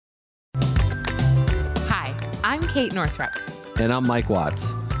I'm Kate Northrup. And I'm Mike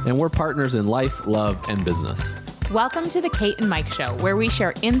Watts. And we're partners in life, love, and business. Welcome to the Kate and Mike Show, where we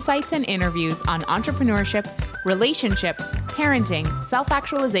share insights and interviews on entrepreneurship, relationships, parenting,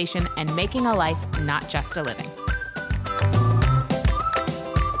 self-actualization, and making a life, not just a living.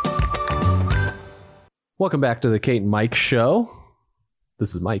 Welcome back to the Kate and Mike Show.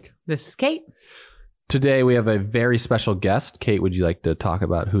 This is Mike. This is Kate. Today we have a very special guest. Kate, would you like to talk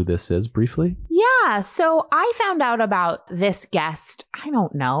about who this is briefly? Yeah, so I found out about this guest, I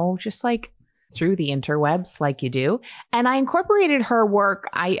don't know, just like through the interwebs like you do. And I incorporated her work.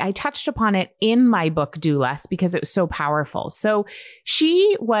 I touched upon it in my book, Do Less, because it was so powerful. So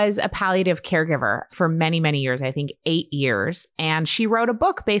she was a palliative caregiver for many, many years, I think 8 years. And she wrote a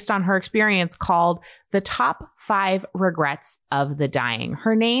book based on her experience called The Top 5 Regrets of the Dying.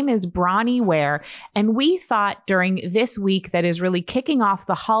 Her name is Bronnie Ware. And we thought during this week that is really kicking off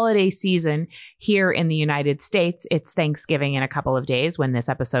the holiday season here in the United States, it's Thanksgiving in a couple of days when this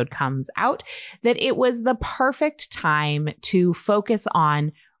episode comes out, that it was the perfect time to focus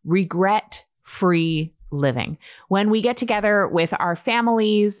on regret-free living. When we get together with our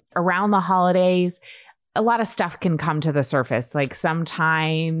families around the holidays, a lot of stuff can come to the surface. Like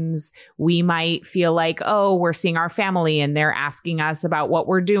sometimes we might feel like, oh, we're seeing our family and they're asking us about what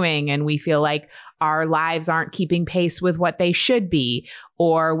we're doing. And we feel like our lives aren't keeping pace with what they should be,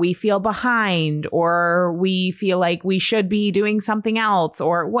 or we feel behind, or we feel like we should be doing something else,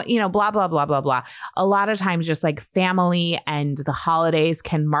 or what, blah, blah, blah, blah, blah. A lot of times just like family and the holidays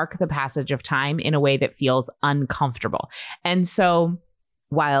can mark the passage of time in a way that feels uncomfortable. And so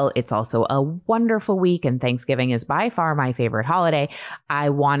while it's also a wonderful week and Thanksgiving is by far my favorite holiday, I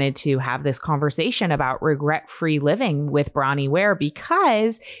wanted to have this conversation about regret-free living with Bronnie Ware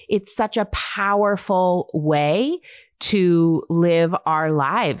because it's such a powerful way to live our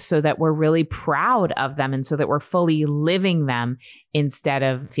lives so that we're really proud of them and so that we're fully living them instead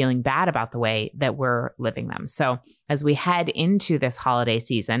of feeling bad about the way that we're living them. So as we head into this holiday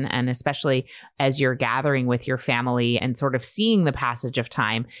season, and especially as you're gathering with your family and sort of seeing the passage of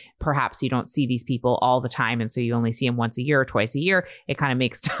time, perhaps you don't see these people all the time. And so you only see them once a year or twice a year. It kind of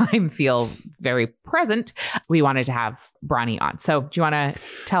makes time feel very present. We wanted to have Bronnie on. So do you want to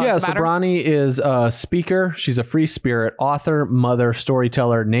tell us about her? Bronnie is a speaker. She's a free spirit, author, mother,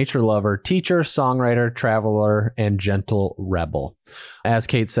 storyteller, nature lover, teacher, songwriter, traveler, and gentle rebel. As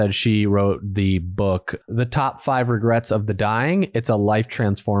Kate said, she wrote the book, The Top 5 Regrets of the Dying. It's a life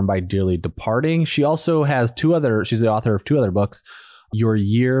transformed by dearly departing. She also has she's the author of 2 other books, Your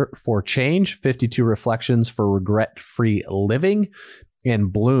Year for Change, 52 Reflections for Regret-Free Living,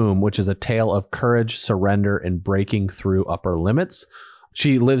 and Bloom, which is a tale of courage, surrender, and breaking through upper limits.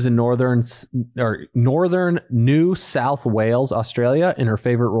 She lives in northern New South Wales, Australia, and her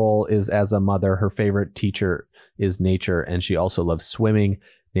favorite role is as a mother. Her favorite teacher is nature, and she also loves swimming,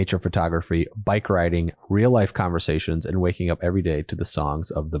 nature photography, bike riding, real life conversations, and waking up every day to the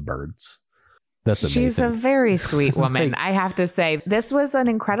songs of the birds. That's amazing. She's a very sweet woman. I have to say, this was an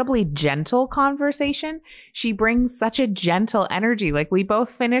incredibly gentle conversation. She brings such a gentle energy. Like we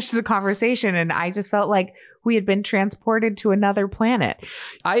both finished the conversation and I just felt like we had been transported to another planet.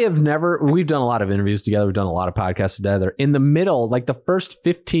 We've done a lot of interviews together. We've done a lot of podcasts together. In the middle, like the first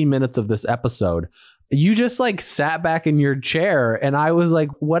 15 minutes of this episode, you just like sat back in your chair and I was like,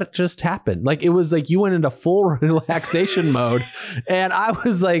 what just happened? Like, it was like you went into full relaxation mode and I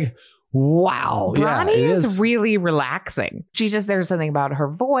was like, wow. Bronnie is really relaxing. There's something about her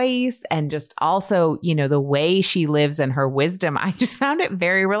voice and just also, the way she lives and her wisdom. I just found it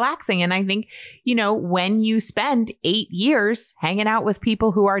very relaxing. And I think, when you spend 8 years hanging out with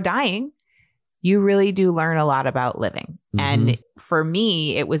people who are dying, you really do learn a lot about living. Mm-hmm. And for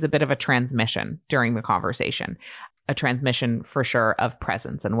me, it was a bit of a transmission during the conversation, a transmission for sure of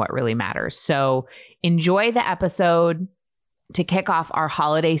presence and what really matters. So enjoy the episode to kick off our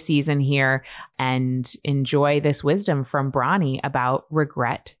holiday season here and enjoy this wisdom from Bronnie about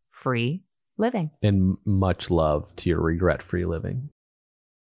regret-free living. And much love to your regret-free living.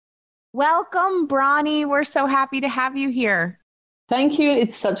 Welcome, Bronnie. We're so happy to have you here. Thank you.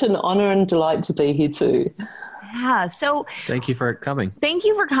 It's such an honor and delight to be here too. Yeah. So thank you for coming. Thank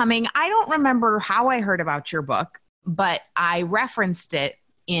you for coming. I don't remember how I heard about your book, but I referenced it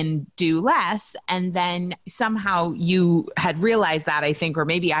in Do Less. And then somehow you had realized that, I think, or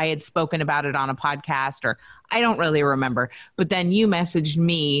maybe I had spoken about it on a podcast, or I don't really remember. But then you messaged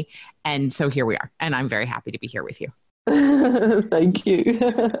me. And so here we are. And I'm very happy to be here with you. Thank you.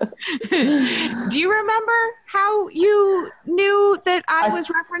 Do you remember how you knew that I was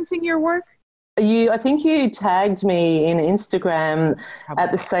referencing your work? I think you tagged me in Instagram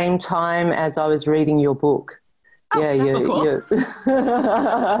at the same time as I was reading your book. Oh, yeah, that's you. cool. You.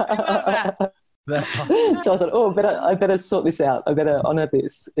 I love that. That's awesome. So I thought, oh, I better sort this out. I better honor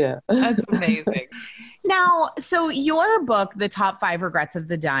this. Yeah. That's amazing. Now, so your book, The Top 5 Regrets of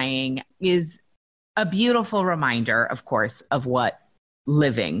the Dying, is a beautiful reminder, of course, of what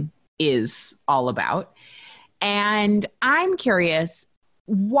living is all about. And I'm curious,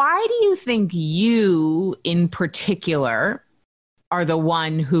 why do you think you in particular are the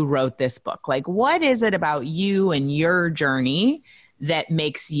one who wrote this book? Like, what is it about you and your journey that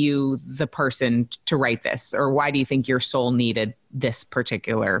makes you the person to write this? Or why do you think your soul needed this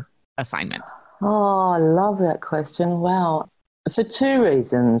particular assignment? Oh, I love that question. Wow. For two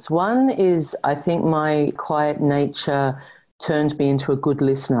reasons. One is I think my quiet nature turned me into a good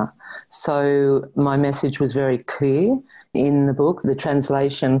listener. So my message was very clear in the book. The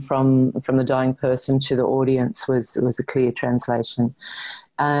translation from the dying person to the audience was a clear translation.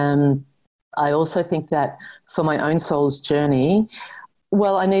 I also think that for my own soul's journey,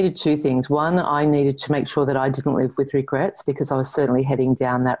 well, I needed two things. One, I needed to make sure that I didn't live with regrets because I was certainly heading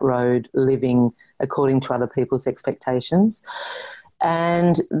down that road, living according to other people's expectations.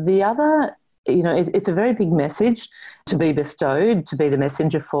 And the other, it's a very big message to be bestowed, to be the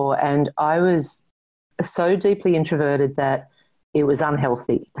messenger for. And I was so deeply introverted that it was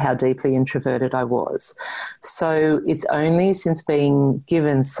unhealthy how deeply introverted I was. So it's only since being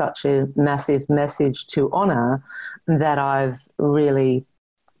given such a massive message to honour that I've really,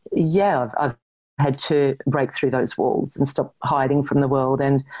 I've had to break through those walls and stop hiding from the world.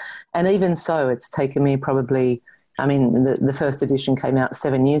 And even so, it's taken me probably, the first edition came out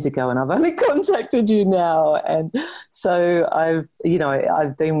 7 years ago and I've only contacted you now. And so I've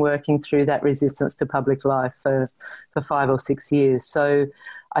been working through that resistance to public life for 5 or 6 years. So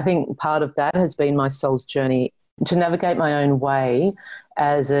I think part of that has been my soul's journey to navigate my own way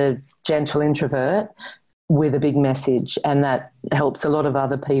as a gentle introvert with a big message, and that helps a lot of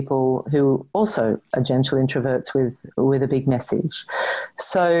other people who also are gentle introverts with a big message.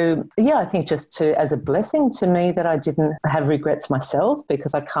 So I think just as a blessing to me that I didn't have regrets myself,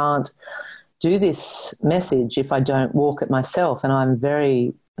 because I can't do this message if I don't walk it myself, and I'm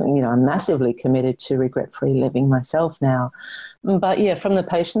very, I'm massively committed to regret-free living myself now. But from the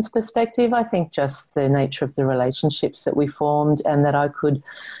patient's perspective, I think just the nature of the relationships that we formed and that I could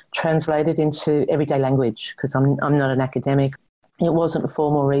translate it into everyday language, because I'm not an academic. It wasn't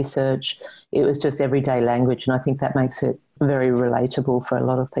formal research. It was just everyday language. And I think that makes it very relatable for a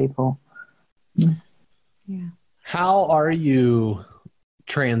lot of people. Yeah. How are you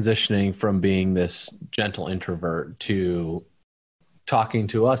transitioning from being this gentle introvert to talking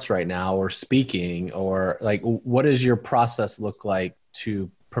to us right now, or speaking, or like, what does your process look like to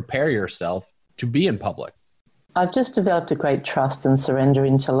prepare yourself to be in public? I've just developed a great trust and surrender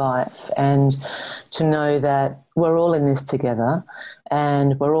into life, and to know that we're all in this together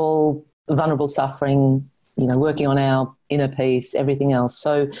and we're all vulnerable, suffering, working on our inner peace, everything else.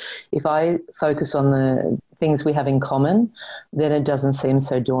 So if I focus on the things we have in common, then it doesn't seem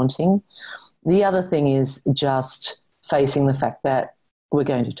so daunting. The other thing is just facing the fact that we're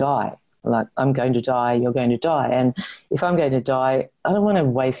going to die. Like, I'm going to die, you're going to die. And if I'm going to die, I don't want to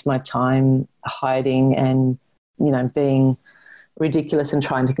waste my time hiding and, being ridiculous and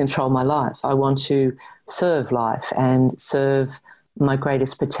trying to control my life. I want to serve life and serve my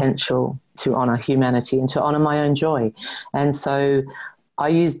greatest potential, to honour humanity and to honour my own joy. And so I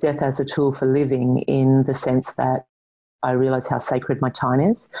use death as a tool for living, in the sense that I realise how sacred my time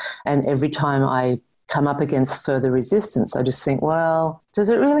is. And every time I come up against further resistance, I just think, well, does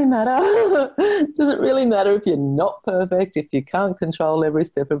it really matter? Does it really matter if you're not perfect, if you can't control every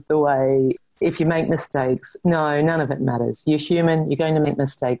step of the way, if you make mistakes? No, none of it matters. You're human, you're going to make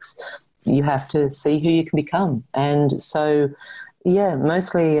mistakes. You have to see who you can become. And so,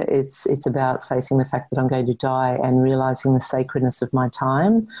 mostly it's about facing the fact that I'm going to die and realising the sacredness of my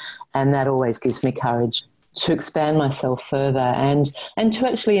time. And that always gives me courage to expand myself further and to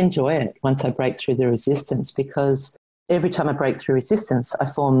actually enjoy it once I break through the resistance, because every time I break through resistance, I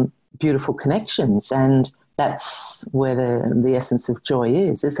form beautiful connections, and that's where the essence of joy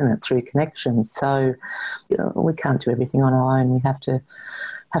is, isn't it? Through connections. So, we can't do everything on our own. We have to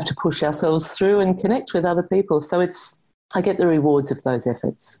push ourselves through and connect with other people. So I get the rewards of those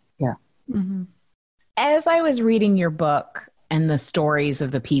efforts. Yeah. Mm-hmm. As I was reading your book and the stories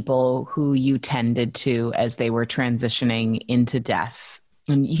of the people who you tended to as they were transitioning into death,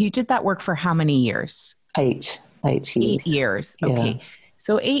 and you did that work for how many years? 8 years. 8 years. Yeah. Okay.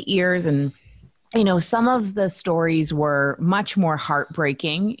 So 8 years. And, some of the stories were much more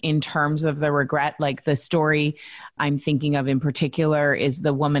heartbreaking in terms of the regret. Like, the story I'm thinking of in particular is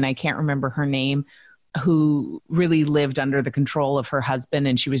the woman, I can't remember her name, who really lived under the control of her husband,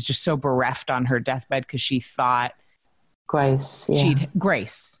 and she was just so bereft on her deathbed because she thought Grace, yeah.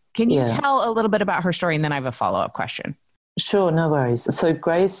 Grace. Can you tell a little bit about her story? And then I have a follow-up question. Sure, no worries. So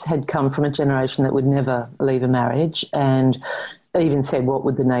Grace had come from a generation that would never leave a marriage, and they even said, what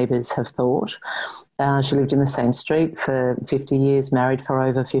would the neighbours have thought? She lived in the same street for 50 years, married for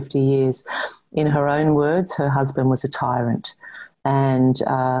over 50 years. In her own words, her husband was a tyrant and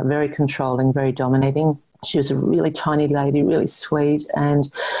very controlling, very dominating. She was a really tiny lady, really sweet, and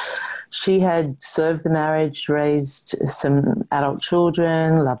she had served the marriage, raised some adult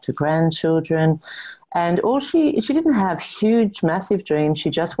children, loved her grandchildren, and she didn't have huge, massive dreams. She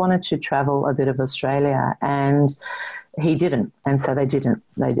just wanted to travel a bit of Australia, and he didn't, and so they didn't.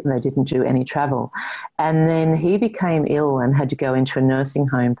 They didn't do any travel. And then he became ill and had to go into a nursing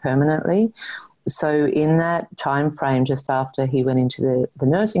home permanently. So in that time frame, just after he went into the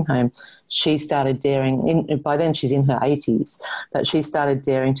nursing home, she started daring, by then she's in her 80s, but she started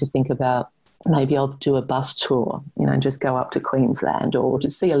daring to think about, maybe I'll do a bus tour, just go up to Queensland or to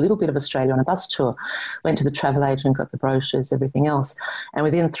see a little bit of Australia on a bus tour. Went to the travel agent, got the brochures, everything else. And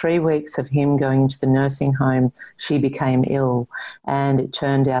within 3 weeks of him going into the nursing home, she became ill. And it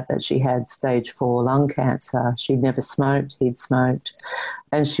turned out that she had stage 4 lung cancer. She'd never smoked, he'd smoked.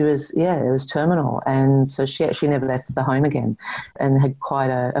 And she was, it was terminal. And so she actually never left the home again and had quite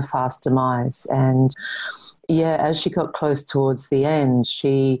a fast demise. And as she got close towards the end,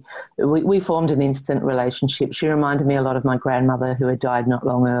 we formed an instant relationship. She reminded me a lot of my grandmother, who had died not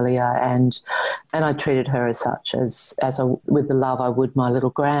long earlier, and I treated her as such, with the love I would my little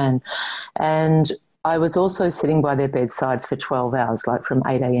gran. And I was also sitting by their bedsides for 12 hours, like from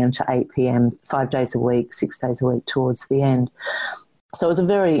 8 a.m. to 8 p.m., 5 days a week, 6 days a week towards the end. So it was a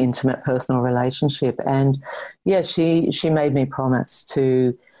very intimate, personal relationship. And, she made me promise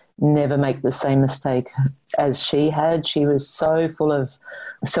to never make the same mistake as she had. She was so full of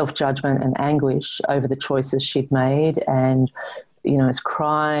self-judgment and anguish over the choices she'd made, and was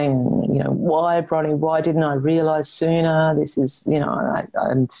crying and, why, Bronnie, why didn't I realise sooner? This is,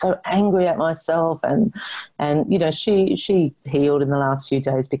 I'm so angry at myself. And she healed in the last few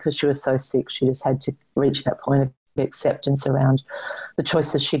days because she was so sick. She just had to reach that point of acceptance around the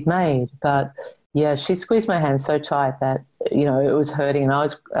choices she'd made. But she squeezed my hand so tight that, it was hurting, and I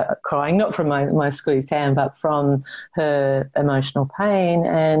was crying, not from my squeezed hand, but from her emotional pain.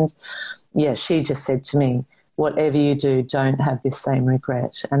 And she just said to me, whatever you do, don't have this same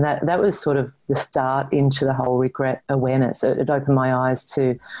regret. And that was sort of the start into the whole regret awareness. It opened my eyes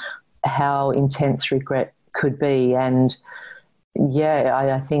to how intense regret could be. And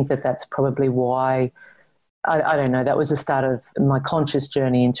I think that's probably why, I don't know, that was the start of my conscious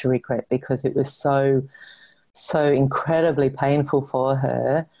journey into regret, because it was so incredibly painful for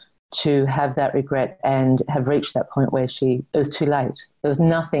her to have that regret and have reached that point where it was too late. There was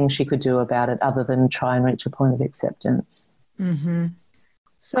nothing she could do about it other than try and reach a point of acceptance. Mm-hmm.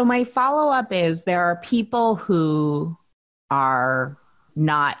 So my follow-up is, there are people who are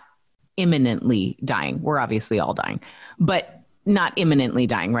not imminently dying. We're obviously all dying, but not imminently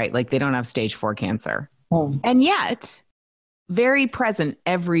dying, right? Like they don't have stage 4 cancer. And yet, very present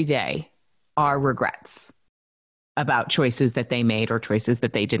every day are regrets about choices that they made or choices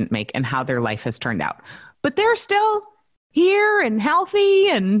that they didn't make and how their life has turned out. But they're still here and healthy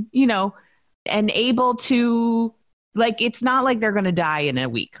and, and able to, like, it's not like they're going to die in a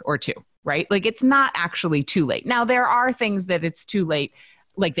week or two, right? Like, it's not actually too late. Now, there are things that it's too late,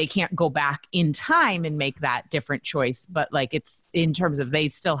 like they can't go back in time and make that different choice, but like it's in terms of they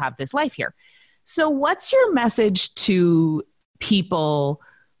still have this life here. So what's your message to people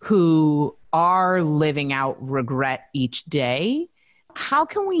who are living out regret each day? How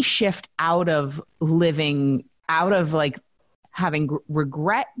can we shift out of like having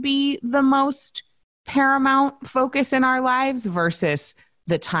regret be the most paramount focus in our lives versus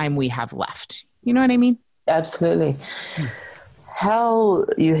the time we have left? You know what I mean? Absolutely. How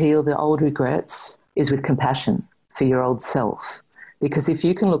you heal the old regrets is with compassion for your old self. Because if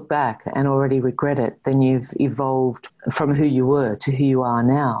you can look back and already regret it, then you've evolved from who you were to who you are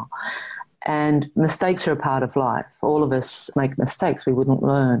now. And mistakes are a part of life. All of us make mistakes. We wouldn't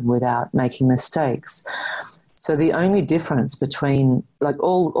learn without making mistakes. So the only difference between, like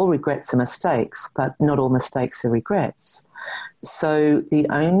all regrets are mistakes, but not all mistakes are regrets. So the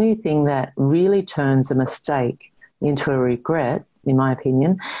only thing that really turns a mistake into a regret, in my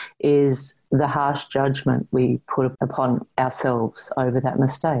opinion, is the harsh judgment we put upon ourselves over that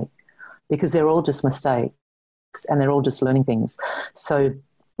mistake, because they're all just mistakes and they're all just learning things. So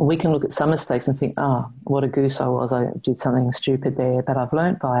we can look at some mistakes and think, oh, what a goose I was. I did something stupid there, but I've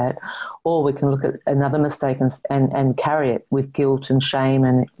learnt by it. Or we can look at another mistake and carry it with guilt and shame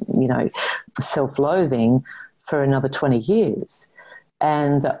and, self-loathing for another 20 years.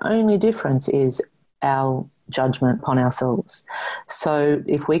 And the only difference is our judgment upon ourselves. So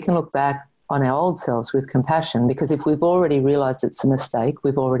if we can look back on our old selves with compassion, because if we've already realised it's a mistake,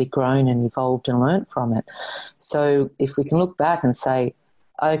 we've already grown and evolved and learnt from it. So if we can look back and say,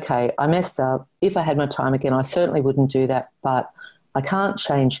 okay, I messed up. If I had my time again, I certainly wouldn't do that, but I can't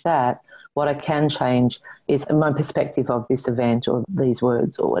change that. What I can change is my perspective of this event or these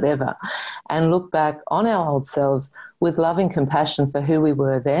words or whatever, and look back on our old selves with loving compassion for who we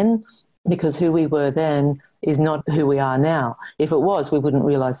were then, because who we were then is not who we are now. If it was, we wouldn't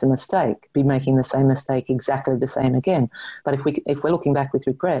realise the mistake, be making the same mistake exactly the same again. But if we're looking back with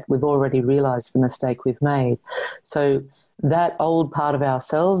regret, we've already realised the mistake we've made. So that old part of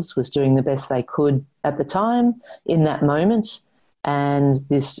ourselves was doing the best they could at the time in that moment. And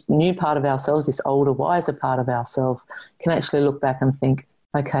this new part of ourselves, this older, wiser part of ourselves, can actually look back and think,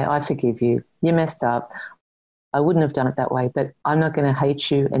 okay, I forgive you. You messed up. I wouldn't have done it that way, but I'm not going to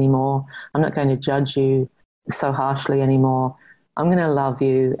hate you anymore. I'm not going to judge you so harshly anymore. I'm going to love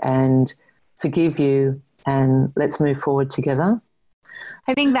you and forgive you, and let's move forward together.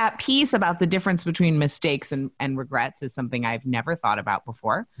 I think that piece about the difference between mistakes and regrets is something I've never thought about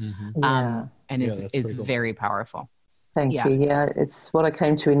before. Yeah. And is cool. Very powerful. Thank you. Yeah, it's what I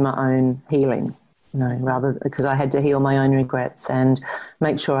came to in my own healing, rather because I had to heal my own regrets and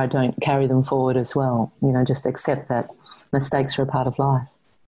make sure I don't carry them forward as well. Just accept that mistakes are a part of life.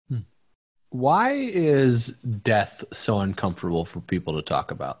 Why is death so uncomfortable for people to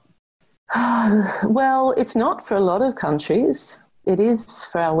talk about? Well, it's not for a lot of countries. It is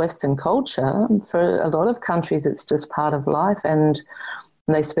for our Western culture. For a lot of countries, it's just part of life, and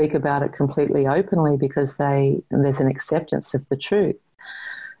they speak about it completely openly because there's an acceptance of the truth.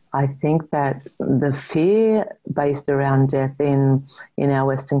 I think that the fear based around death in our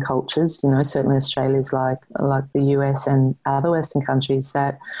Western cultures, certainly Australia's like the US and other Western countries,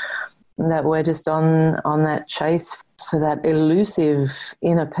 that we're just on that chase for that elusive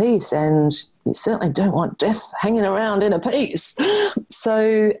inner peace, and you certainly don't want death hanging around inner peace.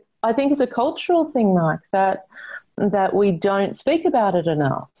 So I think it's a cultural thing, Mike, that we don't speak about it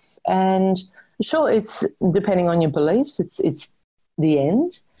enough. And sure, it's depending on your beliefs, it's the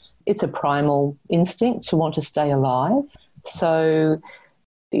end. It's a primal instinct to want to stay alive. So,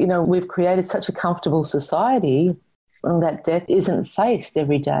 we've created such a comfortable society that death isn't faced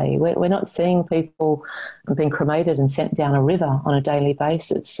every day. We're not seeing people being cremated and sent down a river on a daily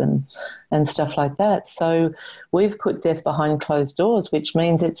basis and stuff like that. So we've put death behind closed doors, which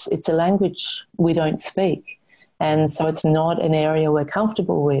means it's a language we don't speak. And so it's not an area we're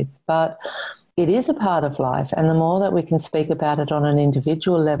comfortable with, but it is a part of life. And the more that we can speak about it on an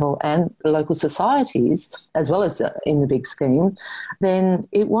individual level and local societies, as well as in the big scheme, then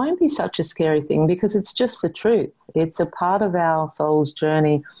it won't be such a scary thing because it's just the truth. It's a part of our soul's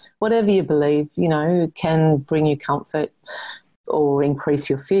journey. Whatever you believe, can bring you comfort or increase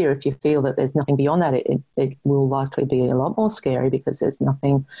your fear. If you feel that there's nothing beyond that, it will likely be a lot more scary because there's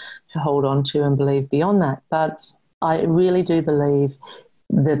nothing to hold on to and believe beyond that. But I really do believe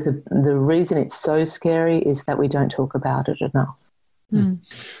that the reason it's so scary is that we don't talk about it enough.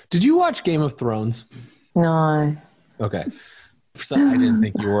 Did you watch Game of Thrones? No. Okay. So I didn't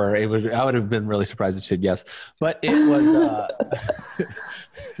think you were. I would have been really surprised if you said yes. But it was...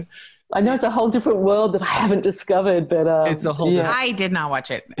 I know it's a whole different world that I haven't discovered, but... it's a whole... I did not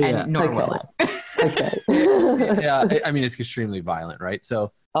watch it, and nor will I. Okay. Yeah, I mean, it's extremely violent, right?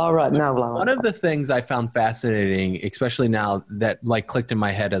 So... All right. One of the things I found fascinating, especially now that clicked in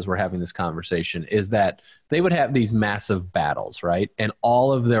my head as we're having this conversation, is that they would have these massive battles, right? And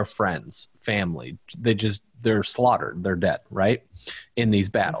all of their friends, family, they're slaughtered, they're dead, right? In these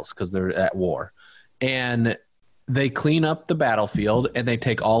battles because they're at war. And they clean up the battlefield and they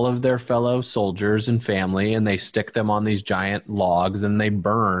take all of their fellow soldiers and family and they stick them on these giant logs and they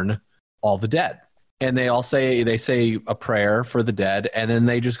burn all the dead. And they say a prayer for the dead, and then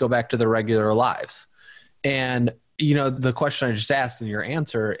they just go back to their regular lives. And, the question I just asked in your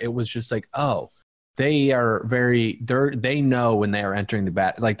answer, it was just like, oh, they know when they are entering the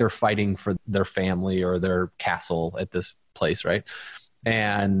battle, like they're fighting for their family or their castle at this place, right?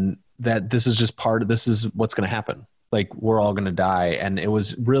 And that this is what's going to happen. Like, we're all going to die. And it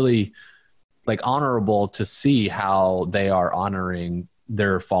was really honorable to see how they are honoring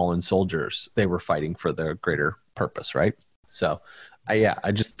their fallen soldiers. They were fighting for their greater purpose, right? So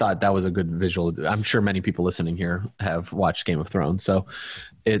I just thought that was a good visual. I'm sure many people listening here have watched Game of Thrones. So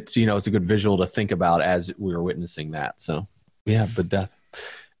it's, it's a good visual to think about as we were witnessing that. So yeah, but death.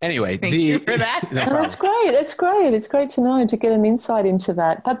 Anyway, Thank you for that. No And that's great. That's great. It's great to know, to get an insight into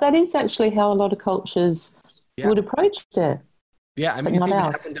that. But that is actually how a lot of cultures would approach death. Yeah, I mean, it's even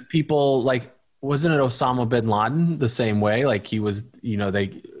happened to people like, wasn't it Osama bin Laden the same way? Like he was,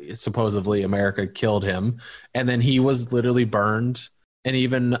 they supposedly America killed him, and then he was literally burned. And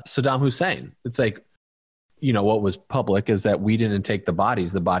even Saddam Hussein, it's like, what was public is that we didn't take the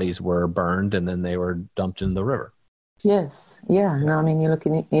bodies. The bodies were burned and then they were dumped in the river. Yes. Yeah. No, I mean, you look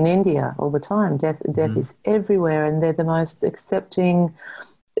in India all the time. Death is everywhere, and they're the most accepting.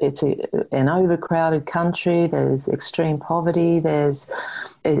 It's an overcrowded country. There's extreme poverty. There's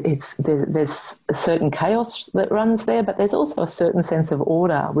a certain chaos that runs there, but there's also a certain sense of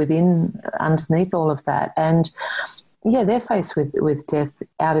order underneath all of that. And yeah, they're faced with death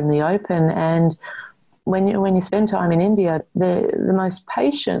out in the open. And when you spend time in India, they're the most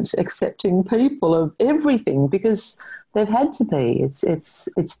patient, accepting people of everything because they've had to be.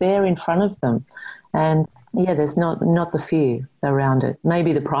 It's there in front of them, and yeah, there's not the fear around it.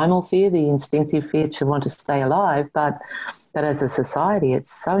 Maybe the primal fear, the instinctive fear to want to stay alive, but as a society,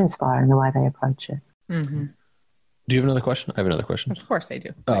 it's so inspiring the way they approach it. Mm-hmm. Do you have another question? I have another question. Of course I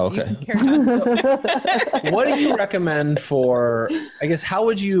do. Oh, okay. What do you recommend for, I guess, how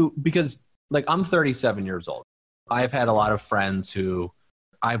would you, because like I'm 37 years old. I've had a lot of friends who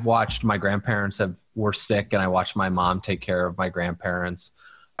I've watched my grandparents were sick, and I watched my mom take care of my grandparents.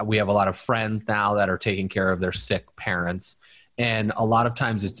 We have a lot of friends now that are taking care of their sick parents. And a lot of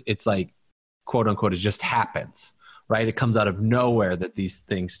times it's like, quote unquote, it just happens, right? It comes out of nowhere that these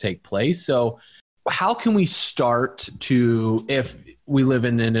things take place. So how can we start to, if we live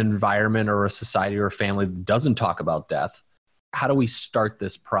in an environment or a society or a family that doesn't talk about death, how do we start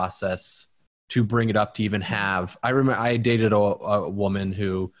this process to bring it up to even have, I remember I dated a woman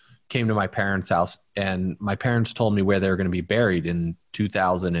who came to my parents' house, and my parents told me where they were going to be buried in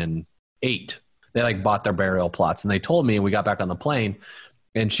 2008. They like bought their burial plots, and they told me, and we got back on the plane,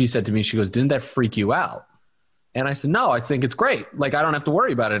 and she said to me, she goes, "Didn't that freak you out?" And I said, "No, I think it's great. Like, I don't have to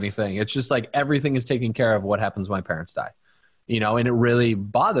worry about anything. It's just like everything is taken care of what happens when my parents die, and it really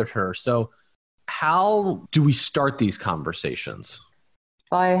bothered her. So how do we start these conversations?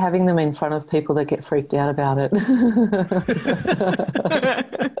 By having them in front of people that get freaked out about it.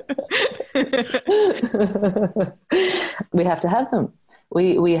 We have to have them.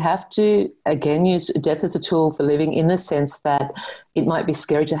 We have to, again, use death as a tool for living, in the sense that it might be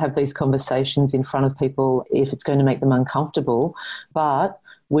scary to have these conversations in front of people if it's going to make them uncomfortable. But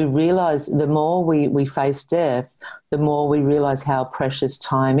we realize the more we face death, the more we realize how precious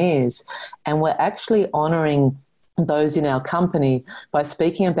time is. And we're actually honoring those in our company by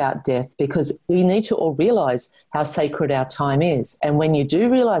speaking about death, because we need to all realize how sacred our time is. And when you do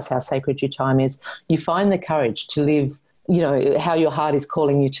realize how sacred your time is, you find the courage to live, how your heart is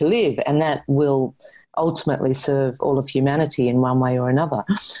calling you to live, and that will ultimately serve all of humanity in one way or another.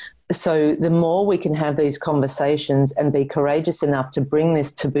 So the more we can have these conversations and be courageous enough to bring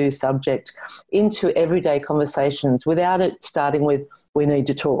this taboo subject into everyday conversations without it starting with, we need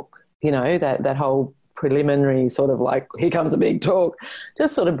to talk, that whole preliminary sort of like, here comes a big talk,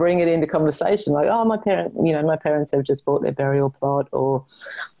 just sort of bring it into conversation, like, oh, my parents have just bought their burial plot, or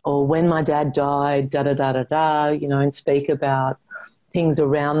when my dad died, da-da-da-da-da, and speak about things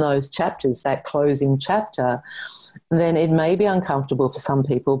around those chapters, that closing chapter. Then it may be uncomfortable for some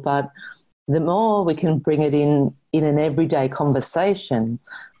people, but the more we can bring it in an everyday conversation,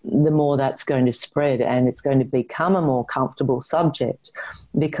 the more that's going to spread, and it's going to become a more comfortable subject.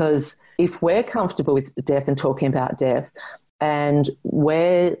 Because if we're comfortable with death and talking about death, and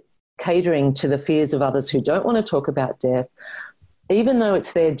we're catering to the fears of others who don't want to talk about death, even though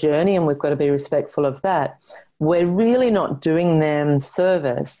it's their journey and we've got to be respectful of that, we're really not doing them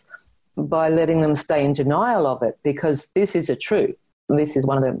service by letting them stay in denial of it, because this is a truth. This is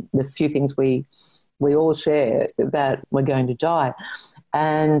one of the few things we all share, that we're going to die.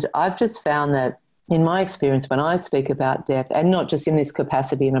 And I've just found that in my experience, when I speak about death, and not just in this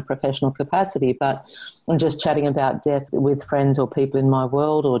capacity, in a professional capacity, but I'm just chatting about death with friends or people in my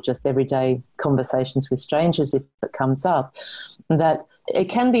world, or just everyday conversations with strangers if it comes up, that it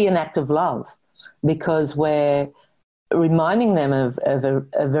can be an act of love, because we're reminding them of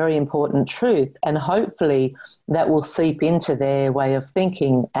a very important truth, and hopefully that will seep into their way of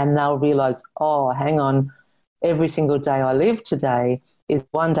thinking, and they'll realise, oh, hang on, every single day I live today is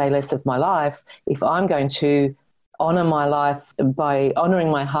one day less of my life. If I'm going to honour my life by honouring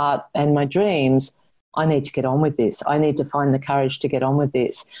my heart and my dreams, I need to get on with this. I need to find the courage to get on with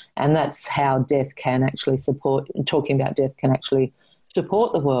this. And that's how death can actually support, talking about death can actually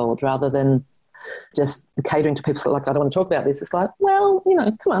support the world rather than just catering to people like, I don't want to talk about this. It's like, well,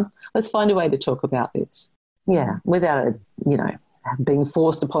 come on, let's find a way to talk about this. Yeah, without it, being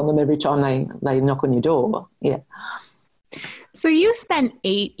forced upon them every time they knock on your door. Yeah. So you spent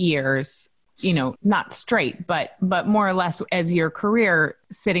 8 years, not straight, but more or less as your career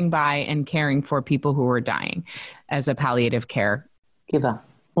sitting by and caring for people who were dying as a palliative care giver.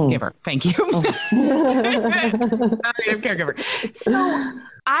 Thank you. Palliative caregiver. So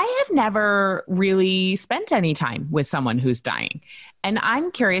I have never really spent any time with someone who's dying. And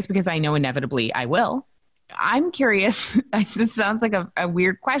I'm curious because I know inevitably I will. I'm curious, this sounds like a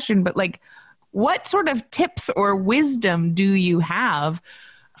weird question, but like, what sort of tips or wisdom do you have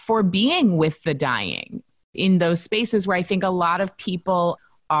for being with the dying in those spaces where I think a lot of people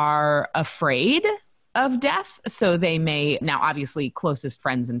are afraid of death? So they may, now obviously closest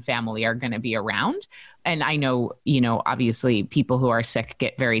friends and family are going to be around. And I know, obviously people who are sick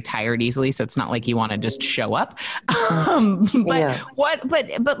get very tired easily. So it's not like you want to just show up. But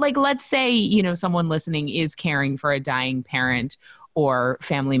like, let's say, someone listening is caring for a dying parent or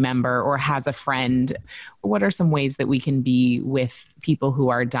family member or has a friend. What are some ways that we can be with people who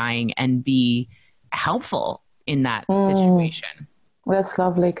are dying and be helpful in that situation? That's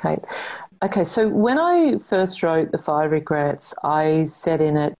lovely, Kate. Okay, so when I first wrote The 5 Regrets, I said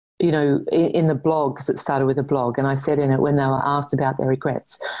in it, in the blog, because it started with a blog, and I said in it when they were asked about their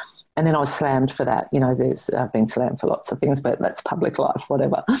regrets, and then I was slammed for that. I've been slammed for lots of things, but that's public life,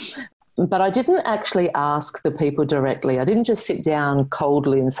 whatever. But I didn't actually ask the people directly. I didn't just sit down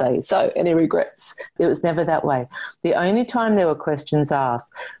coldly and say, so any regrets? It was never that way. The only time there were questions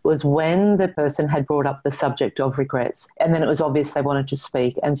asked was when the person had brought up the subject of regrets. And then it was obvious they wanted to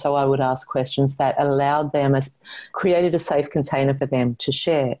speak. And so I would ask questions that allowed them, created a safe container for them to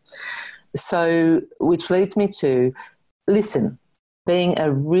share. So, which leads me to listen. Being a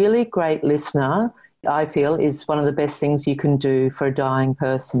really great listener, I feel, is one of the best things you can do for a dying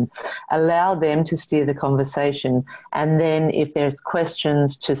person. Allow them to steer the conversation, and then if there's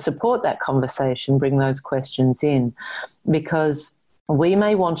questions to support that conversation, bring those questions in, because we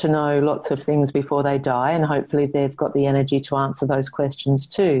may want to know lots of things before they die, and hopefully they've got the energy to answer those questions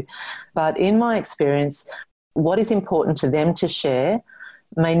too. But in my experience, what is important to them to share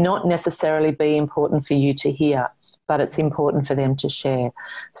may not necessarily be important for you to hear, but it's important for them to share.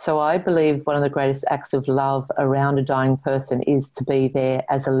 So I believe one of the greatest acts of love around a dying person is to be there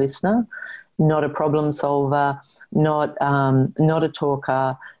as a listener, not a problem solver, not a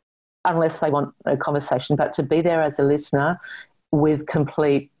talker, unless they want a conversation, but to be there as a listener with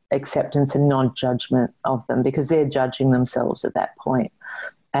complete acceptance and non-judgment of them, because they're judging themselves at that point.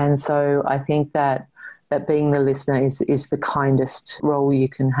 And so I think that being the listener is the kindest role you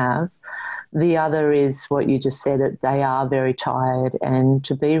can have. The other is what you just said, that they are very tired, and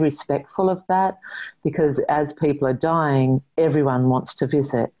to be respectful of that, because as people are dying, everyone wants to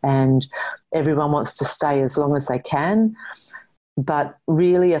visit and everyone wants to stay as long as they can. But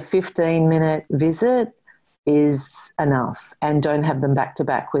really a 15-minute visit is enough, and don't have them back to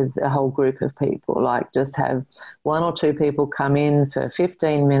back with a whole group of people. Like, just have 1 or 2 people come in for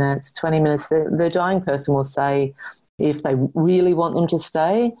 15 minutes, 20 minutes. The dying person will say if they really want them to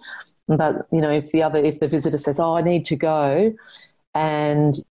stay. But, if the visitor says, oh, I need to go,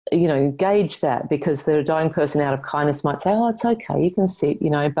 and, gauge that, because the dying person out of kindness might say, oh, it's okay, you can sit,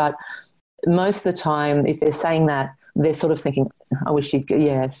 but most of the time, if they're saying that, they're sort of thinking, I wish you'd go.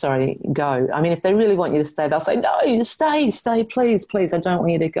 Yeah, sorry, go. I mean, if they really want you to stay, they'll say, no, you stay, please, I don't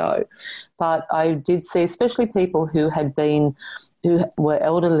want you to go. But I did see, especially people who were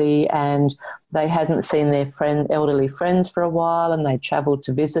elderly and they hadn't seen their elderly friends for a while, and they travelled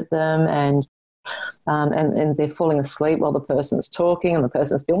to visit them, and they're falling asleep while the person's talking, and the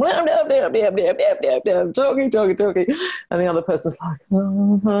person's still talking, and the other person's like,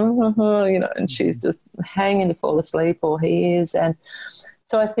 and she's just hanging to fall asleep, or he is. And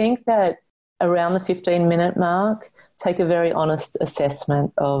so I think that around the 15-minute mark, take a very honest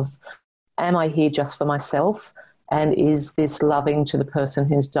assessment of, am I here just for myself? And is this loving to the person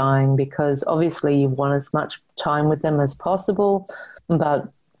who's dying? Because obviously you want as much time with them as possible,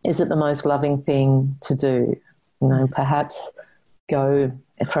 but is it the most loving thing to do? Perhaps go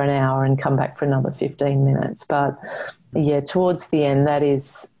for an hour and come back for another 15 minutes. But yeah, towards the end, that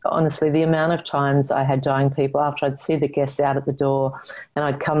is honestly the amount of times I had dying people after I'd see the guests out at the door, and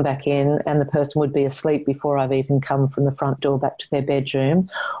I'd come back in and the person would be asleep before I've even come from the front door back to their bedroom,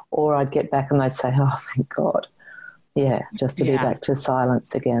 or I'd get back and they'd say, oh, thank God. Yeah, just to be back to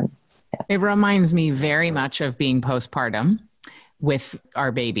silence again. It reminds me very much of being postpartum with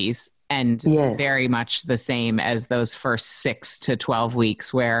our babies, and Yes. very much the same as those first 6 to 12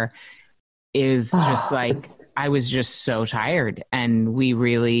 weeks, where it was just like, I was just so tired. And we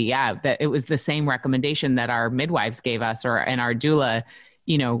really, that it was the same recommendation that our midwives gave us, and our doula,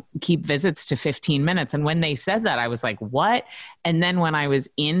 keep visits to 15 minutes. And when they said that, I was like, what? And then when I was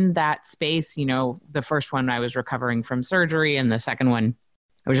in that space, the first one I was recovering from surgery, and the second one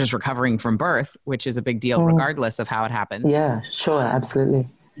I was just recovering from birth, which is a big deal regardless of how it happened. Yeah, sure. Absolutely.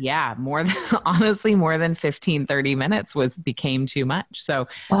 Yeah. Honestly, more than 15, 30 minutes became too much. So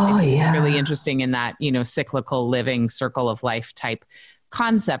it's really interesting in that, cyclical living circle of life type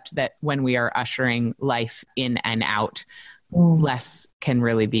concept, that when we are ushering life in and out, less can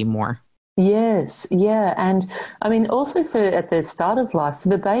really be more. Yes, yeah. And I mean, also at the start of life, for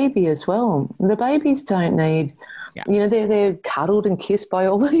the baby as well, the babies don't need, they're cuddled and kissed by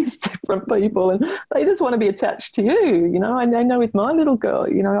all these different people, and they just want to be attached to you. I know with my little girl,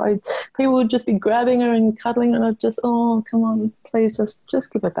 people would just be grabbing her and cuddling, and I'd just, oh, come on, please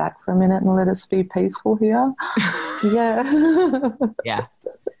just give her back for a minute and let us be peaceful here. Yeah. Yeah.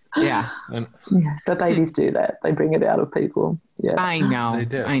 Yeah. Yeah. But babies do that. They bring it out of people. Yeah. I know. They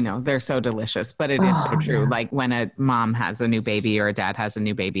do. I know. They're so delicious, but it is so true. Yeah. Like when a mom has a new baby or a dad has a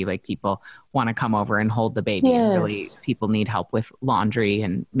new baby, like people want to come over and hold the baby. Yes. And really, people need help with laundry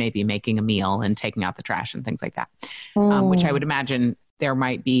and maybe making a meal and taking out the trash and things like that, which I would imagine there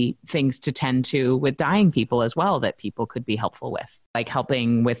might be things to tend to with dying people as well that people could be helpful with, like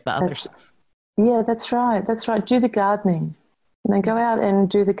helping with the other stuff. Yeah, that's right. That's right. Do the gardening. Go out and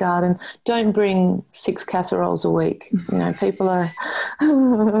do the garden. Don't bring 6 casseroles a week. People are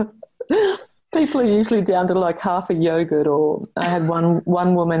usually down to like half a yogurt, or I had one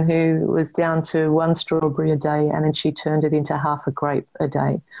woman who was down to 1 strawberry a day, and then she turned it into half a grape a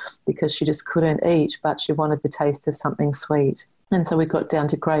day because she just couldn't eat, but she wanted the taste of something sweet. And so we got down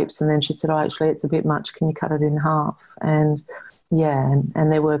to grapes, and then she said, oh, actually, it's a bit much. Can you cut it in half? And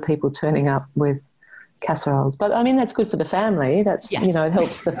and there were people turning up with casseroles, but I mean, that's good for the family. That's, it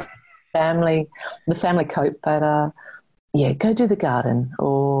helps the family cope. But go do the garden,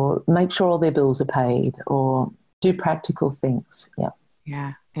 or make sure all their bills are paid, or do practical things.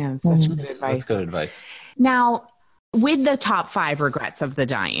 Yeah. Such good advice. That's good advice. Now, with the top 5 regrets of the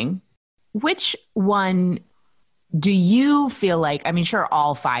dying, which one do you feel like, I mean, sure,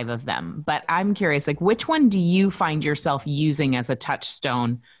 all 5 of them, but I'm curious, like, which one do you find yourself using as a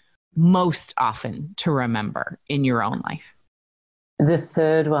touchstone most often to remember in your own life? The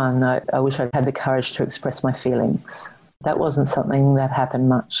third one, I wish I'd had the courage to express my feelings. That wasn't something that happened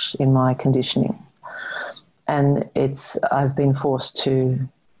much in my conditioning. And I've been forced to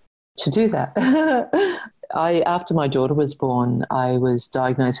do that. After my daughter was born, I was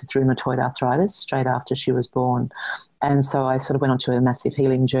diagnosed with rheumatoid arthritis straight after she was born. And so I sort of went on to a massive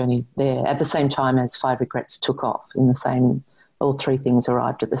healing journey there at the same time as 5 regrets took off all 3 things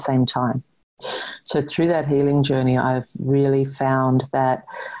arrived at the same time. So through that healing journey, I've really found that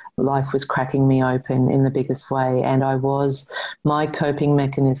life was cracking me open in the biggest way. And my coping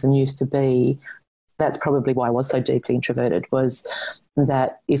mechanism used to be, that's probably why I was so deeply introverted, was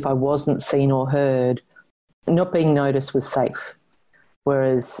that if I wasn't seen or heard, not being noticed was safe.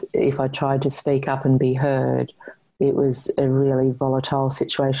 Whereas if I tried to speak up and be heard, it was a really volatile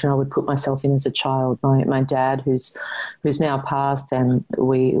situation I would put myself in as a child. My dad, who's now passed, and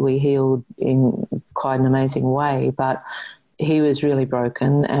we healed in quite an amazing way, but he was really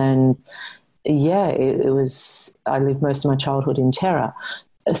broken. And it was, I lived most of my childhood in terror.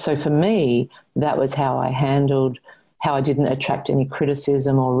 So for me, that was how I handled, how I didn't attract any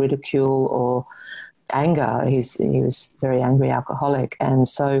criticism or ridicule or anger. He was a very angry alcoholic. And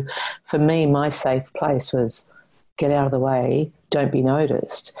so for me, my safe place was get out of the way, don't be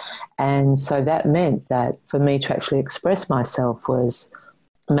noticed. And so that meant that for me to actually express myself was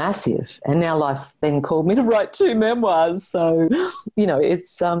massive. And now life then called me to write 2 memoirs. So,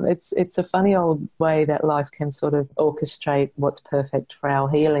 it's a funny old way that life can sort of orchestrate what's perfect for our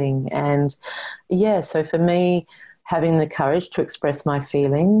healing. And so for me, having the courage to express my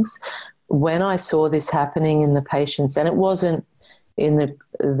feelings, when I saw this happening in the patients, and it wasn't in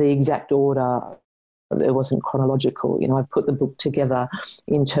the exact order, it wasn't chronological. I put the book together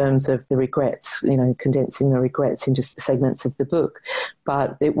in terms of the regrets, condensing the regrets into segments of the book.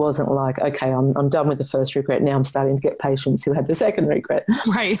 But it wasn't like, okay, I'm done with the first regret. Now I'm starting to get patients who had the second regret.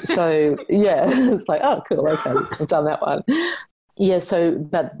 Right. So, it's like, oh, cool, okay, I've done that one.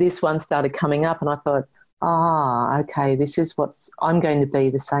 But this one started coming up, and I thought, okay, this is I'm going to be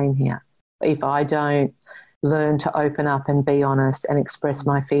the same here. If I don't learn to open up and be honest and express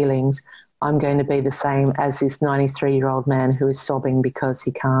my feelings, I'm going to be the same as this 93-year-old man who is sobbing because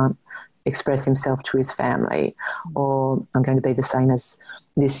he can't express himself to his family, or I'm going to be the same as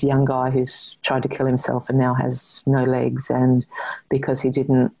this young guy who's tried to kill himself and now has no legs, and because he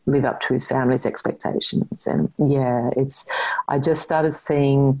didn't live up to his family's expectations. And I just started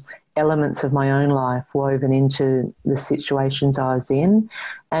seeing elements of my own life woven into the situations I was in,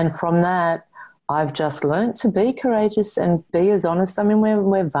 and from that I've just learnt to be courageous and be as honest. I mean,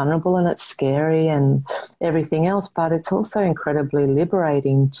 we're vulnerable and it's scary and everything else, but it's also incredibly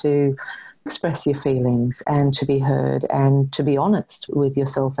liberating to express your feelings and to be heard and to be honest with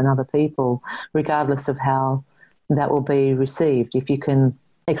yourself and other people, regardless of how that will be received. If you can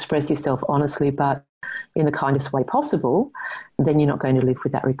express yourself honestly but in the kindest way possible, then you're not going to live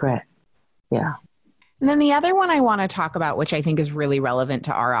with that regret. Yeah. And then the other one I want to talk about, which I think is really relevant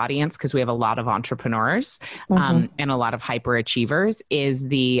to our audience because we have a lot of entrepreneurs and a lot of hyperachievers, is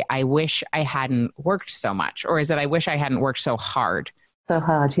the I wish I hadn't worked so much, or is it I wish I hadn't worked so hard? So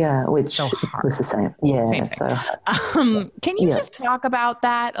hard, yeah, which was the same. Yeah, same thing. Can you just talk about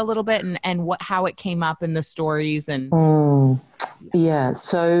that a little bit and how it came up in the stories? And Yeah,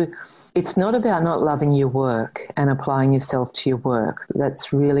 so it's not about not loving your work and applying yourself to your work.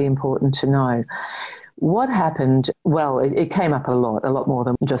 That's really important to know. What happened, well, it came up a lot more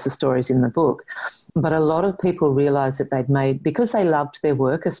than just the stories in the book, but a lot of people realised that they'd made, because they loved their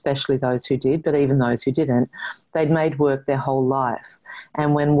work, especially those who did, but even those who didn't, they'd made work their whole life.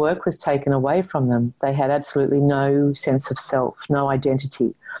 And when work was taken away from them, they had absolutely no sense of self, no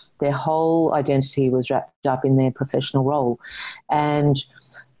identity. Their whole identity was wrapped up in their professional role. And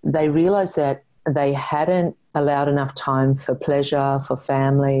they realised that they hadn't allowed enough time for pleasure, for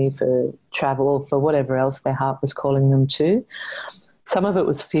family, for travel, for whatever else their heart was calling them to. Some of it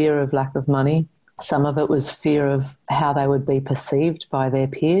was fear of lack of money. Some of it was fear of how they would be perceived by their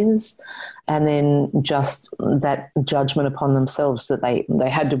peers. And then just that judgment upon themselves that they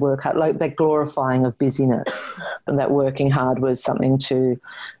had to work hard, like that glorifying of busyness, and that working hard was something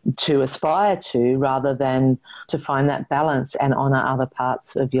to aspire to rather than to find that balance and honour other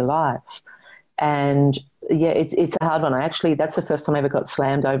parts of your life. And yeah, it's a hard one. That's the first time I ever got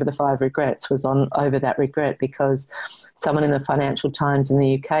slammed over the 5 regrets, was over that regret, because someone in the Financial Times in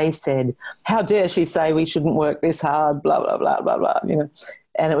the UK said, how dare she say we shouldn't work this hard, blah, blah, blah, blah, blah, you know.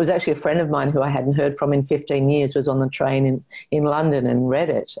 And it was actually a friend of mine who I hadn't heard from in 15 years was on the train in London and read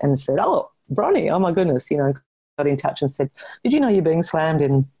it and said, oh, Bronnie, oh my goodness, you know, got in touch and said, did you know you're being slammed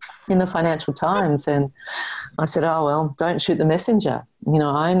in the Financial Times? And I said, oh, well, don't shoot the messenger. You know,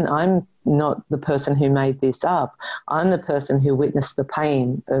 I'm not the person who made this up. I'm the person who witnessed the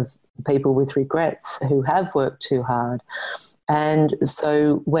pain of people with regrets who have worked too hard. And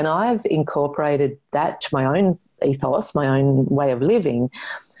so when I've incorporated that to my own ethos, my own way of living,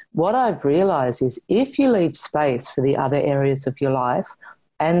 what I've realised is if you leave space for the other areas of your life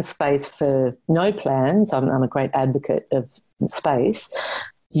and space for no plans, I'm a great advocate of space,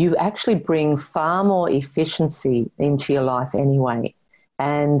 you actually bring far more efficiency into your life anyway.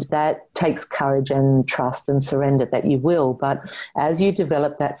 And that takes courage and trust and surrender that you will. But as you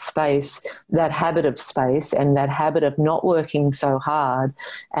develop that space, that habit of space and that habit of not working so hard,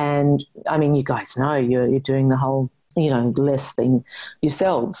 and I mean, you guys know you're doing the whole, you know, less thing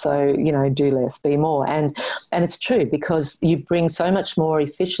yourself. So, you know, do less, be more. And it's true, because you bring so much more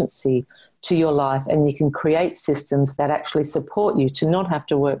efficiency to your life and you can create systems that actually support you to not have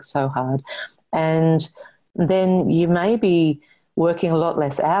to work so hard. And then you may be working a lot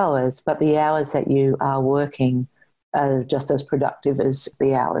less hours, but the hours that you are working are just as productive as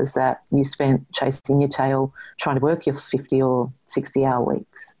the hours that you spent chasing your tail trying to work your 50 or 60-hour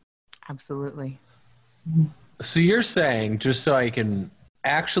weeks. Absolutely. So you're saying, just so I can,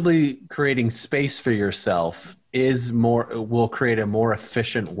 actually creating space for yourself will create a more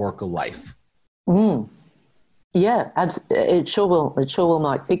efficient work life. Yeah, it sure will. It sure will,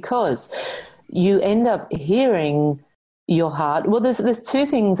 Mike, because you end up hearing your heart. Well, there's 2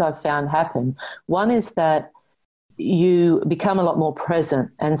 things I've found happen. One is that you become a lot more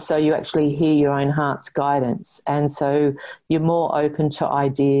present, and so you actually hear your own heart's guidance, and so you're more open to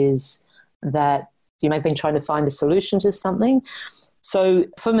ideas that you may have been trying to find a solution to something. So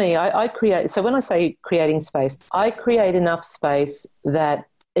for me, I create, so when I say creating space, I create enough space that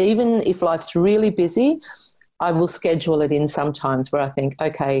even if life's really busy, I will schedule it in sometimes where I think,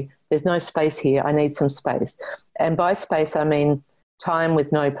 okay, there's no space here, I need some space. And by space, I mean time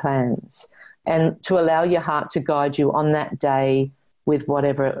with no plans, and to allow your heart to guide you on that day with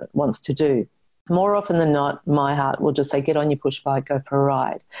whatever it wants to do. more often than not, my heart will just say, get on your push bike, go for a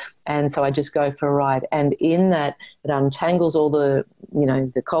ride. And so I just go for a ride. And in that, it untangles all the,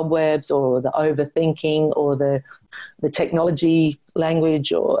 the cobwebs or the overthinking or the technology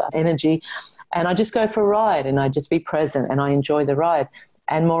language or energy. And I just go for a ride and I just be present and I enjoy the ride.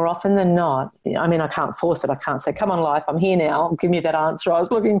 And more often than not, I mean, I can't force it. I can't say, come on, life, I'm here now. Give me that answer I was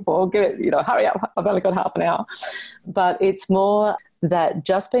looking for. Get it, hurry up. I've only got half an hour. But it's more that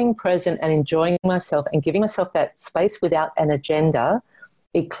just being present and enjoying myself and giving myself that space without an agenda,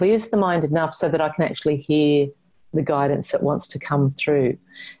 it clears the mind enough so that I can actually hear the guidance that wants to come through.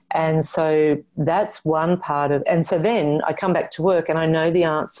 And so that's one part of, and so then I come back to work and I know the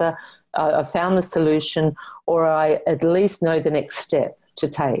answer, I've found the solution, or I at least know the next step to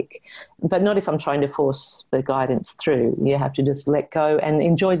take, but not if I'm trying to force the guidance through. You have to just let go and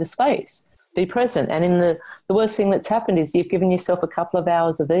enjoy the space, be present. And in the worst thing that's happened is you've given yourself a couple of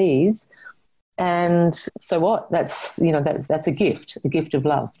hours of ease, and so what? That's that's a gift of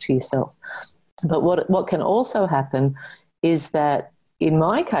love to yourself. But what can also happen is that in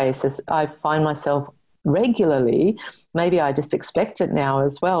my case, I find myself regularly, maybe I just expect it now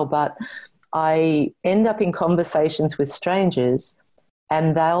as well, but I end up in conversations with strangers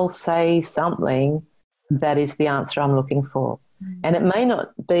and they'll say something that is the answer I'm looking for. And it may not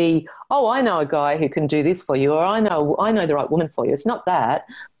be, oh, I know a guy who can do this for you, or I know the right woman for you. It's not that.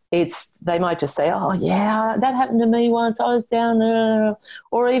 They might just say, oh, yeah, that happened to me once. I was down,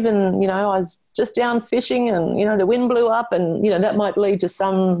 or even, I was just down fishing and, the wind blew up and, that might lead to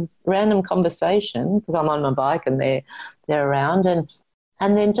some random conversation because I'm on my bike and they're around.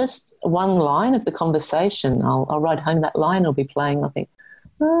 And then just one line of the conversation, I'll ride home, that line will be playing. I think,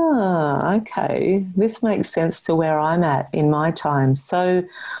 okay, this makes sense to where I'm at in my time. So,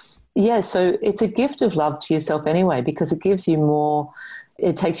 yeah, so it's a gift of love to yourself anyway, because it gives you more,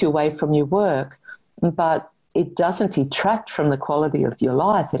 it takes you away from your work, but it doesn't detract from the quality of your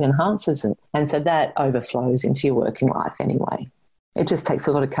life. It enhances it. And so that overflows into your working life anyway. It just takes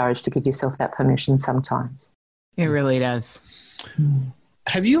a lot of courage to give yourself that permission sometimes. It really does.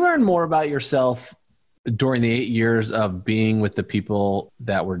 Have you learned more about yourself during the 8 years of being with the people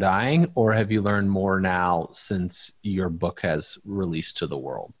that were dying, or have you learned more now since your book has released to the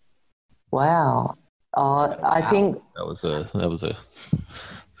world? Wow. I think that was a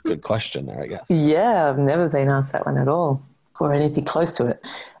good question there, I guess. Yeah, I've never been asked that one at all, or anything close to it.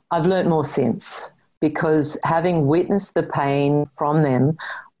 I've learned more since, because having witnessed the pain from them,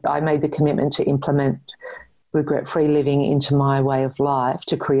 I made the commitment to implement regret-free living into my way of life,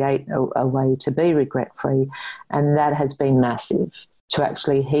 to create a way to be regret-free. And that has been massive, to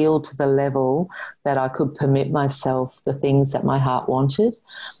actually heal to the level that I could permit myself the things that my heart wanted.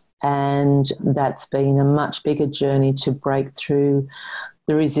 And that's been a much bigger journey to break through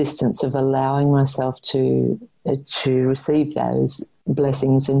the resistance of allowing myself to receive those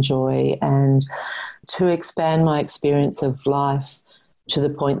blessings and joy, and to expand my experience of life to the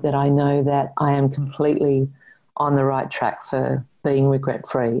point that I know that I am completely on the right track for being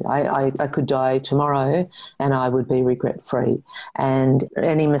regret-free. I could die tomorrow and I would be regret-free. And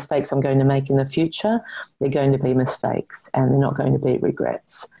any mistakes I'm going to make in the future, they're going to be mistakes and they're not going to be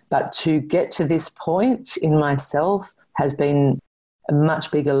regrets. But to get to this point in myself has been a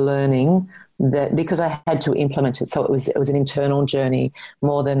much bigger learning, that because I had to implement it. So it was an internal journey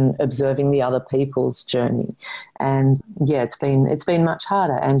more than observing the other people's journey. And yeah, it's been much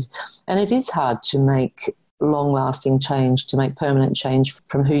harder. And it is hard to make long-lasting change, to make permanent change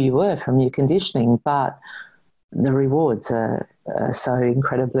from who you were, from your conditioning. But the rewards are so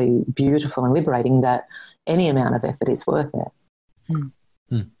incredibly beautiful and liberating that any amount of effort is worth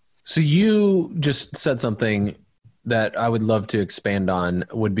it. So you just said something that I would love to expand on,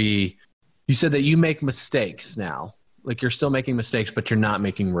 would be, you said that you make mistakes now. Like you're still making mistakes, but you're not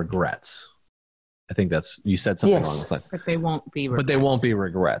making regrets. I think you said something along those lines. But they won't be regrets. But they won't be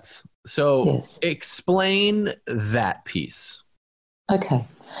regrets. So explain that piece. Okay.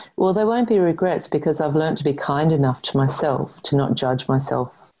 Well, there won't be regrets because I've learned to be kind enough to myself, to not judge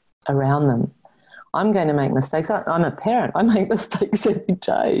myself around them. I'm going to make mistakes. I'm a parent. I make mistakes every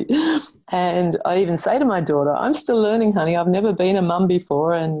day. And I even say to my daughter, I'm still learning, honey. I've never been a mum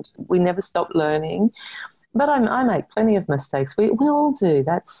before, and we never stop learning. But I make plenty of mistakes. We all do.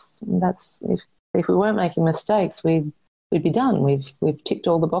 That's if we weren't making mistakes, we'd be done. We've ticked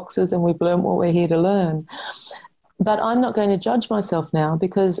all the boxes and we've learned what we're here to learn. But I'm not going to judge myself now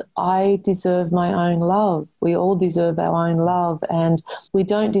because I deserve my own love. We all deserve our own love, and we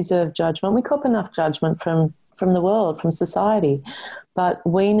don't deserve judgment. We cop enough judgment from the world, from society. But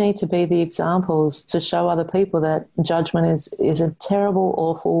we need to be the examples to show other people that judgment is a terrible,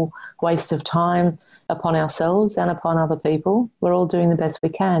 awful waste of time upon ourselves and upon other people. We're all doing the best we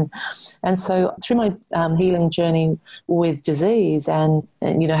can. And so through my healing journey with disease and,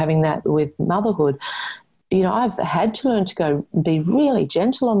 having that with motherhood, I've had to learn to go be really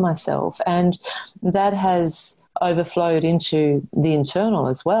gentle on myself, and that has overflowed into the internal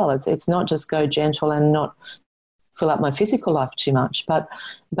as well. It's not just go gentle and not fill up my physical life too much, but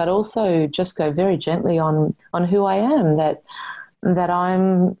also just go very gently on who I am, that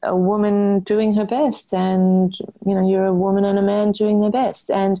I'm a woman doing her best, and you're a woman and a man doing their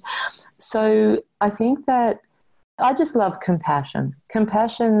best. And so I think that I just love compassion.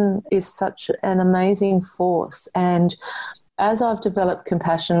 Compassion is such an amazing force, and as I've developed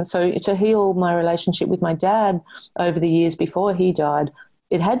compassion, so to heal my relationship with my dad over the years before he died,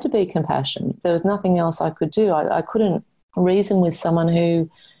 it had to be compassion. There was nothing else I could do. I couldn't reason with someone who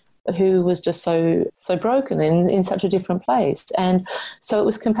was just so broken in such a different place. And so it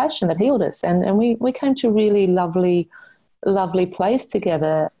was compassion that healed us. And we came to a really lovely place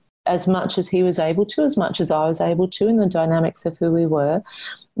together, as much as he was able to, as much as I was able to, in the dynamics of who we were.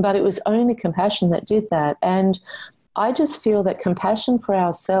 But it was only compassion that did that. And I just feel that compassion for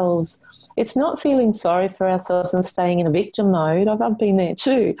ourselves, it's not feeling sorry for ourselves and staying in a victim mode. I've been there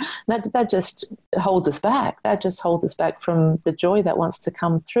too. That just holds us back. That just holds us back from the joy that wants to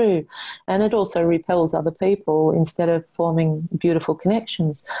come through. And it also repels other people instead of forming beautiful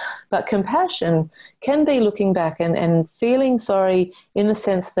connections. But compassion can be looking back and feeling sorry in the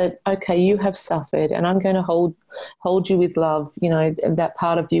sense that, okay, you have suffered, and I'm going to hold you with love, that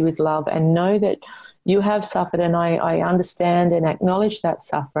part of you with love, and know that you have suffered, and I understand and acknowledge that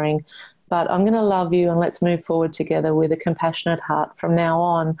suffering, but I'm going to love you, and let's move forward together with a compassionate heart from now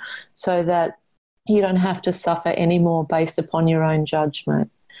on, so that you don't have to suffer anymore based upon your own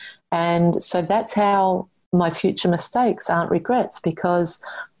judgment. And so that's how my future mistakes aren't regrets, because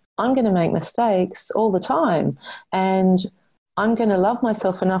I'm going to make mistakes all the time, and I'm going to love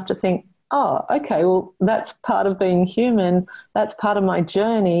myself enough to think, oh, okay, well, that's part of being human. That's part of my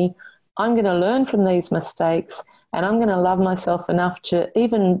journey. I'm going to learn from these mistakes, and I'm going to love myself enough to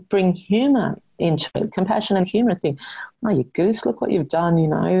even bring humour into it, compassion and humour. Think, oh, you goose, look what you've done,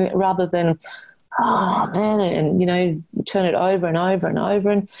 rather than, oh, man, and turn it over and over and over.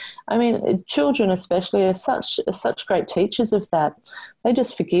 And, I mean, children especially are such great teachers of that. They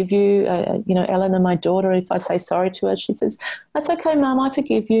just forgive you. Eleanor, my daughter, if I say sorry to her, she says, that's okay, Mum, I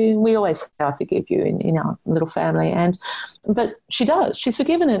forgive you. We always say, I forgive you in our little family. But she does. She's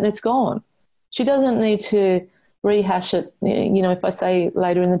forgiven it and it's gone. She doesn't need to rehash it. If I say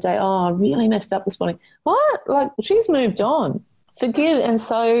later in the day, oh, I really messed up this morning. What? Like, she's moved on. Forgive. And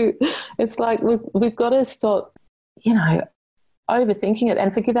so it's like we've got to stop, overthinking it,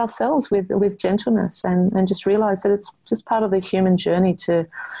 and forgive ourselves with gentleness, and just realise that it's just part of the human journey to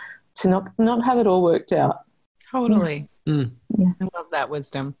not have it all worked out. Totally. Yeah. Yeah. I love that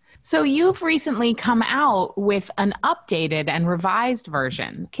wisdom. So you've recently come out with an updated and revised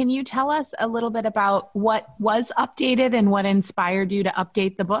version. Can you tell us a little bit about what was updated and what inspired you to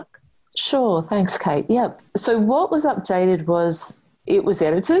update the book? Sure. Thanks, Kate. Yeah. So what was updated was, it was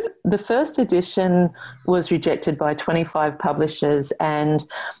edited. The first edition was rejected by 25 publishers, and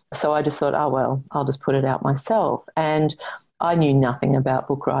so I just thought, oh, well, I'll just put it out myself. And I knew nothing about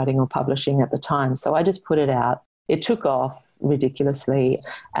book writing or publishing at the time, so I just put it out. It took off ridiculously,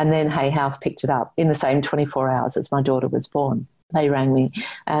 and then Hay House picked it up in the same 24 hours as my daughter was born. They rang me,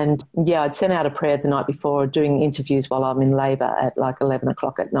 and I'd sent out a prayer the night before, doing interviews while I'm in labour at like 11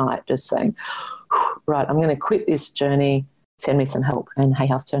 o'clock at night, just saying, right, I'm going to quit this journey, send me some help. And Hay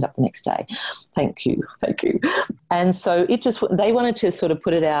House turned up the next day. Thank you. And so they wanted to sort of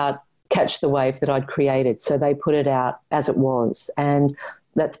put it out, catch the wave that I'd created. So they put it out as it was. And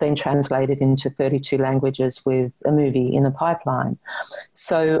that's been translated into 32 languages with a movie in the pipeline.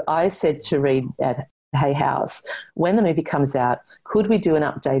 So I said to Reed at Hay House, when the movie comes out, could we do an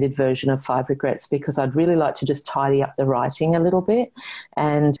updated version of 5 Regrets? Because I'd really like to just tidy up the writing a little bit,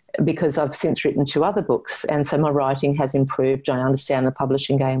 and because I've since written 2 other books, and so my writing has improved. I understand the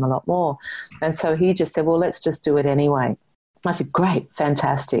publishing game a lot more. And so he just said, well, let's just do it anyway. I said, great,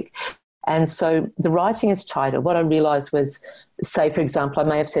 fantastic. And so the writing is tighter. What I realized was, say, for example, I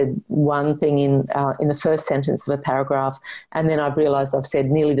may have said one thing in the first sentence of a paragraph, and then I've realized I've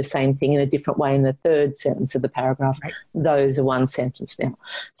said nearly the same thing in a different way in the third sentence of the paragraph. Right. Those are one sentence now.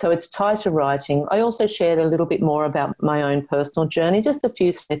 So it's tighter writing. I also shared a little bit more about my own personal journey, just a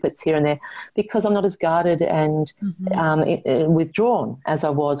few snippets here and there, because I'm not as guarded and withdrawn as I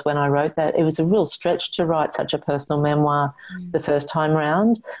was when I wrote that. It was a real stretch to write such a personal memoir the first time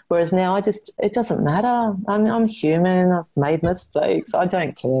round, whereas now it doesn't matter. I'm human. I've made mistakes. I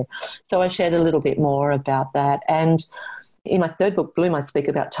don't care. So I shared a little bit more about that. And in my third book, Bloom, I speak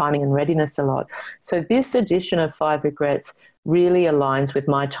about timing and readiness a lot. So this edition of 5 Regrets really aligns with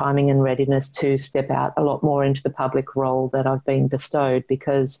my timing and readiness to step out a lot more into the public role that I've been bestowed,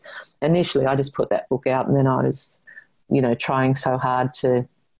 because initially I just put that book out and then I was, trying so hard to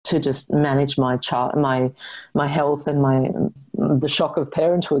just manage my health and the shock of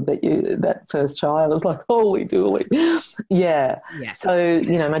parenthood that first child was like, holy dooly. Yeah. So,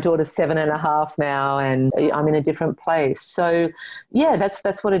 my daughter's 7.5 now and I'm in a different place. So yeah,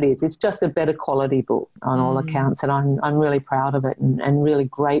 that's what it is. It's just a better quality book on all accounts. And I'm really proud of it and really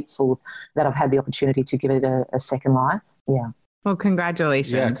grateful that I've had the opportunity to give it a second life. Yeah. Well,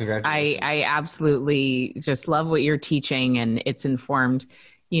 congratulations. Yeah, congratulations. I absolutely just love what you're teaching, and it's informed,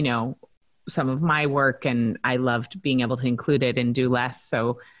 some of my work, and I loved being able to include it in Do Less.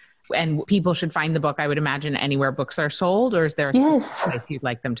 So, and people should find the book, I would imagine, anywhere books are sold, or is there a place you'd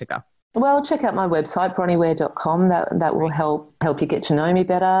like them to go? Well, check out my website, bronnieware.com. That will help you get to know me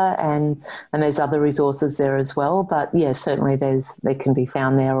better, and there's other resources there as well. But yeah, certainly they can be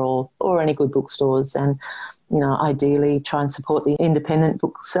found there or any good bookstores. And ideally try and support the independent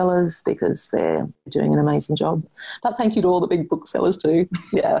booksellers because they're doing an amazing job. But thank you to all the big booksellers too.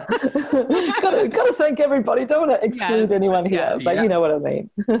 Yeah. got to thank everybody. Don't want to exclude anyone here, but you know what I mean.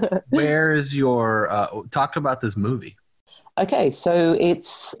 Where is your talk about this movie? Okay, so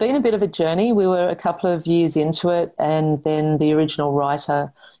it's been a bit of a journey. We were a couple of years into it, and then the original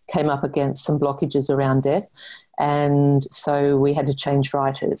writer came up against some blockages around death. And so we had to change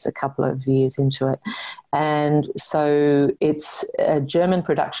writers a couple of years into it. And so it's a German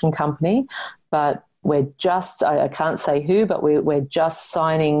production company, but we're just, I can't say who, but we're just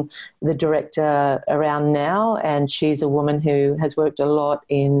signing the director around now. And she's a woman who has worked a lot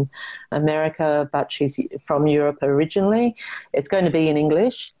in America, but she's from Europe originally. It's going to be in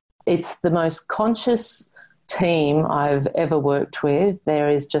English. It's the most conscious team I've ever worked with. There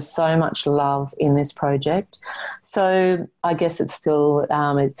is just so much love in this project. So I guess it's still,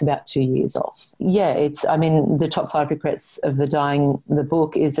 it's about 2 years off. Yeah, the Top 5 Regrets of the Dying, the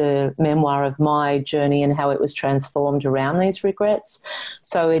book is a memoir of my journey and how it was transformed around these regrets.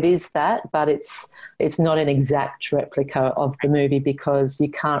 So it is that, but it's not an exact replica of the movie because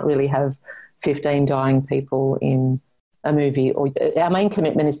you can't really have 15 dying people in a movie, or our main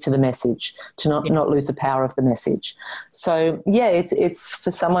commitment is to the message, to not lose the power of the message. So yeah, it's for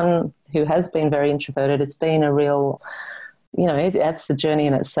someone who has been very introverted, it's been a real, that's the journey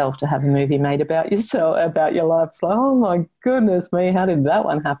in itself to have a movie made about yourself, about your life. It's like, oh my goodness me, how did that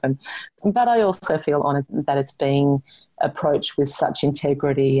one happen? But I also feel honoured that it's being approached with such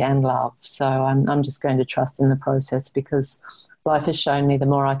integrity and love. So I'm just going to trust in the process, because life has shown me the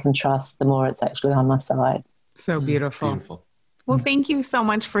more I can trust, the more it's actually on my side. So beautiful. Well, thank you so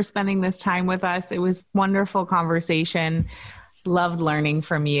much for spending this time with us. It was wonderful conversation. Loved learning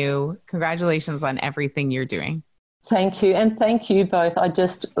from you. Congratulations on everything you're doing. Thank you. And thank you both. I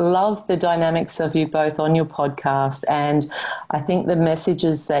just love the dynamics of you both on your podcast. And I think the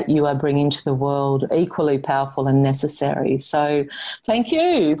messages that you are bringing to the world are equally powerful and necessary. So thank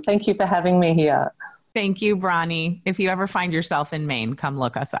you. Thank you for having me here. Thank you, Bronnie. If you ever find yourself in Maine, come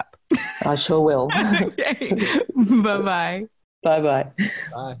look us up. I sure will. Okay. Bye-bye. Bye-bye.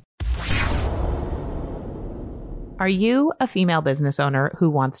 Bye. Are you a female business owner who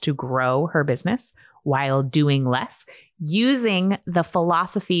wants to grow her business while doing less, using the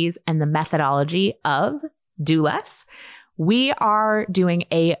philosophies and the methodology of Do Less? We are doing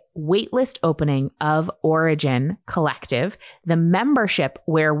a waitlist opening of Origin Collective, the membership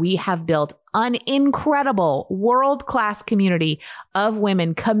where we have built an incredible world-class community of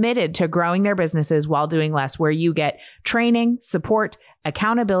women committed to growing their businesses while doing less, where you get training, support,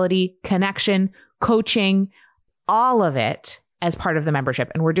 accountability, connection, coaching, all of it as part of the membership.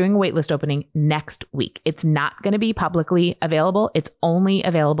 And we're doing a waitlist opening next week. It's not going to be publicly available. It's only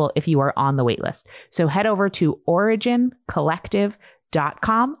available if you are on the waitlist. So head over to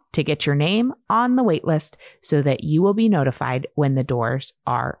origincollective.com to get your name on the waitlist so that you will be notified when the doors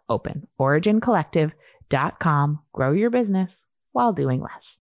are open. origincollective.com. Grow your business while doing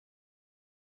less.